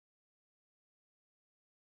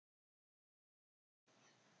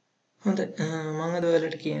හොඳයි මම අද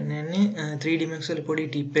ඔයාලට කියන්න යන්නේ 3DMax වල පොඩි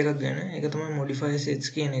ටිප් එකක් ගැන. ඒක තමයි modify sets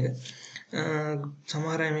කියන එක.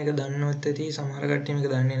 සමහර අය මේක දන්නවත් ඇති, සමහර කට්ටිය මේක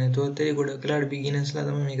දන්නේ නැතුවත් ඇති. ගොඩක් වෙලාවට beginnersලා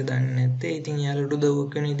තමයි මේක දන්නේ නැත්තේ. ඉතින් එයාලට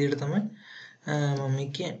උදව්වක් වෙන විදිහට තමයි මම මේ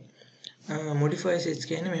කියන්නේ. modify sets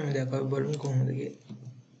කියන්නේ මෙහෙම දෙයක්. අපි බලමු කොහොමද කියලා.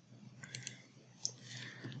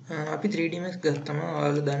 අපි 3DMax ගත්තම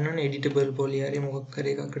ඔයාලා දන්නවනේ editable poly හරි මොකක්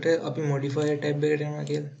හරි එකකට අපි modifier tab එකට යනවා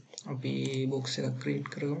කියලා. අපි box එකක් create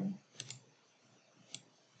කරගමු.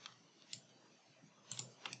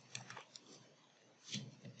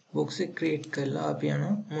 box එක create කරලා අපි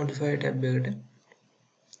යනවා modify tab එකට.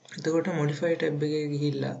 එතකොට modify tab එකේ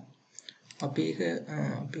ගිහිල්ලා අපි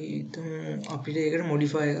අපිට ඒකට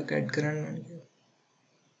modify එකක් add කරන්න ඕනේ කියලා.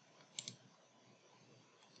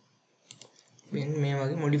 මෙන්න මේ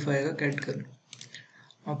වගේ modify එකක් add කරනවා.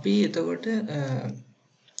 අපි එතකොට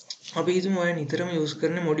අපි හිතමු ඔය නිතරම use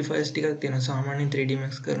කරන modifiers ටිකක් තියෙනවා. සාමාන්‍යයෙන් 3D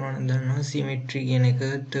Max කරනවා නම් දන්නවා symmetry කියන එක,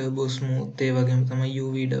 turbo smooth, ඒ වගේම තමයි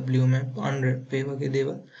UV, W map, unwrap ඒ වගේ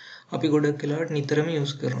දේවල් අපි ගොඩක් වෙලාවට නිතරම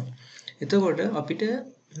use කරනවා. එතකොට අපිට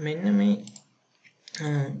මෙන්න මේ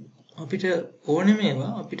අපිට ඕනේ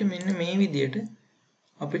මේවා අපිට මෙන්න මේ විදියට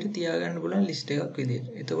අපිට තියාගන්න පුළුවන් list එකක් විදියට.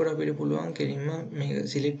 එතකොට අපිට පුළුවන් කෙලින්ම මේක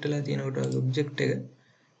select කරලා තියෙනකොට object එක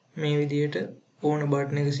මේ විදියට ඕන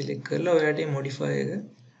button එක select කරලා ඔයාලට මේ modify එක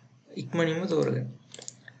ඉක්මනින්ම තෝරගන්න.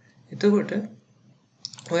 එතකොට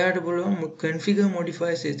ඔයාලට පුළුවන් configure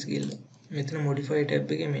modify sets කියලා. මෙතන modify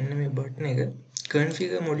tab එකේ මෙන්න මේ button එක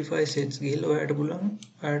configure modify sets ගිහලා ඔයාලට පුළුවන්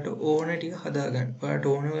ඔයාලට ඕන ටික හදාගන්න.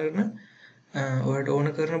 ඔයාලට ඕන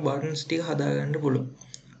කරන buttons ටික හදාගන්න පුළුවන්.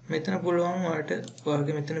 මෙතන පුළුවන්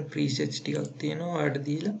ඔයාලගේ මෙතන presets ටිකක් තියෙනවා. ඔයාලට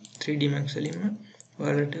දීලා 3D Max වලින්ම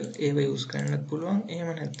ඔයාලට ඒව use කරන්නත් පුළුවන්. එහෙම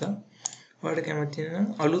නැත්නම් ඔයාලට කැමති නම්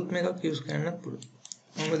අලුත්ම එකක් use කරන්නත් පුළුවන්.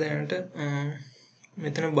 මම දැනට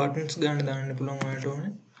මෙතන buttons ගන්න දාන්න පුළුවන් ඔයාලට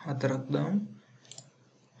ඕනේ. 4ක් දාමු.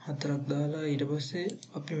 4ක් දාලා ඊට පස්සේ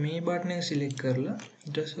අපි මේ බටන් එක සිලෙක්ට් කරලා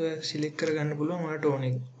ඊට පස්සේ ඔයා සිලෙක්ට් කරගන්න පුළුවන් ඔයාලට ඕන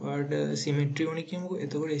එක. ඔයාලට සිමෙට්‍රි ඕනේ කියමුකෝ.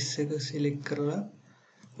 එතකොට S එක සිලෙක්ට් කරලා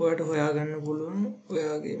ඔයාලට හොයාගන්න පුළුවන්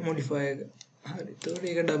ඔයාගේ මොඩිෆයි එක. හරි. එතකොට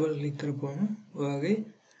ඒක ඩබල් ක්ලික් කරපුවම ඔයාගේ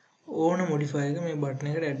ඕන මොඩිෆයි එක මේ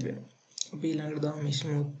බටන් එකට ඇඩ් වෙනවා. අපි ඊළඟට දාමු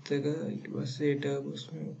ස්මූත් එක. ඊට පස්සේ ටර්බෝ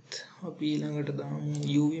ස්මූත්. අපි ඊළඟට දාමු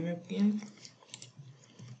UV map කියන එක.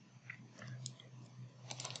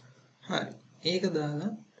 හරි. ඒක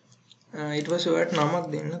දාලා ඊට පස්සේ ඔයාලට නමක්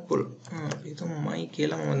දෙන්න පුළුවන්. අපි හිතමු මයි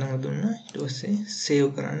කියලා මම නම දුන්නා. ඊට පස්සේ සේව්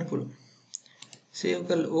කරන්න පුළුවන්. සේව්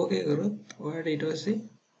කරලා ඕකේ කරොත් ඔයාලට ඊට පස්සේ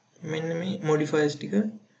මෙන්න මේ මොඩිෆයර්ස් ටික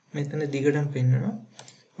මෙතන දිගටම පෙන්නනවා.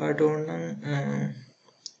 ඔයාලට ඕන නම්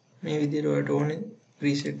මේ විදිහට ඔයාලට ඕනේ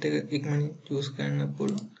preset එක ඉක්මනින් choose කරන්න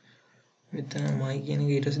පුළුවන්. මෙතන මයි කියන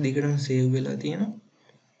එක ඊට පස්සේ දිගටම සේව් වෙලා තියෙනවා.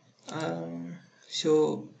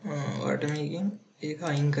 ඔයාලට මේකෙන් ඒක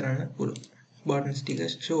අයින් කරන්න පුළුවන්. buttons ටික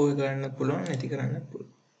show කරන්න පුළුවන්, නැති කරන්න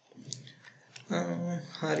පුළුවන්.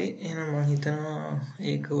 හරි. එහෙනම් මම හිතනවා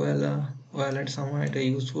ඒක ඔයාලට සමහරට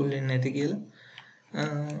useful වෙන්නේ නැති කියලා.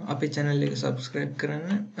 අපේ channel එක subscribe කරන්න.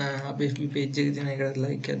 අපේ FB page එකේ තියෙන එකට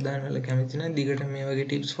like එකක් දාන්න වල කැමති නම් දිගට මේ වගේ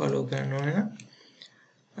tips follow කරන්න ඕන නම්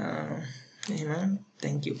එහෙනම්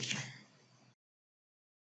thank you.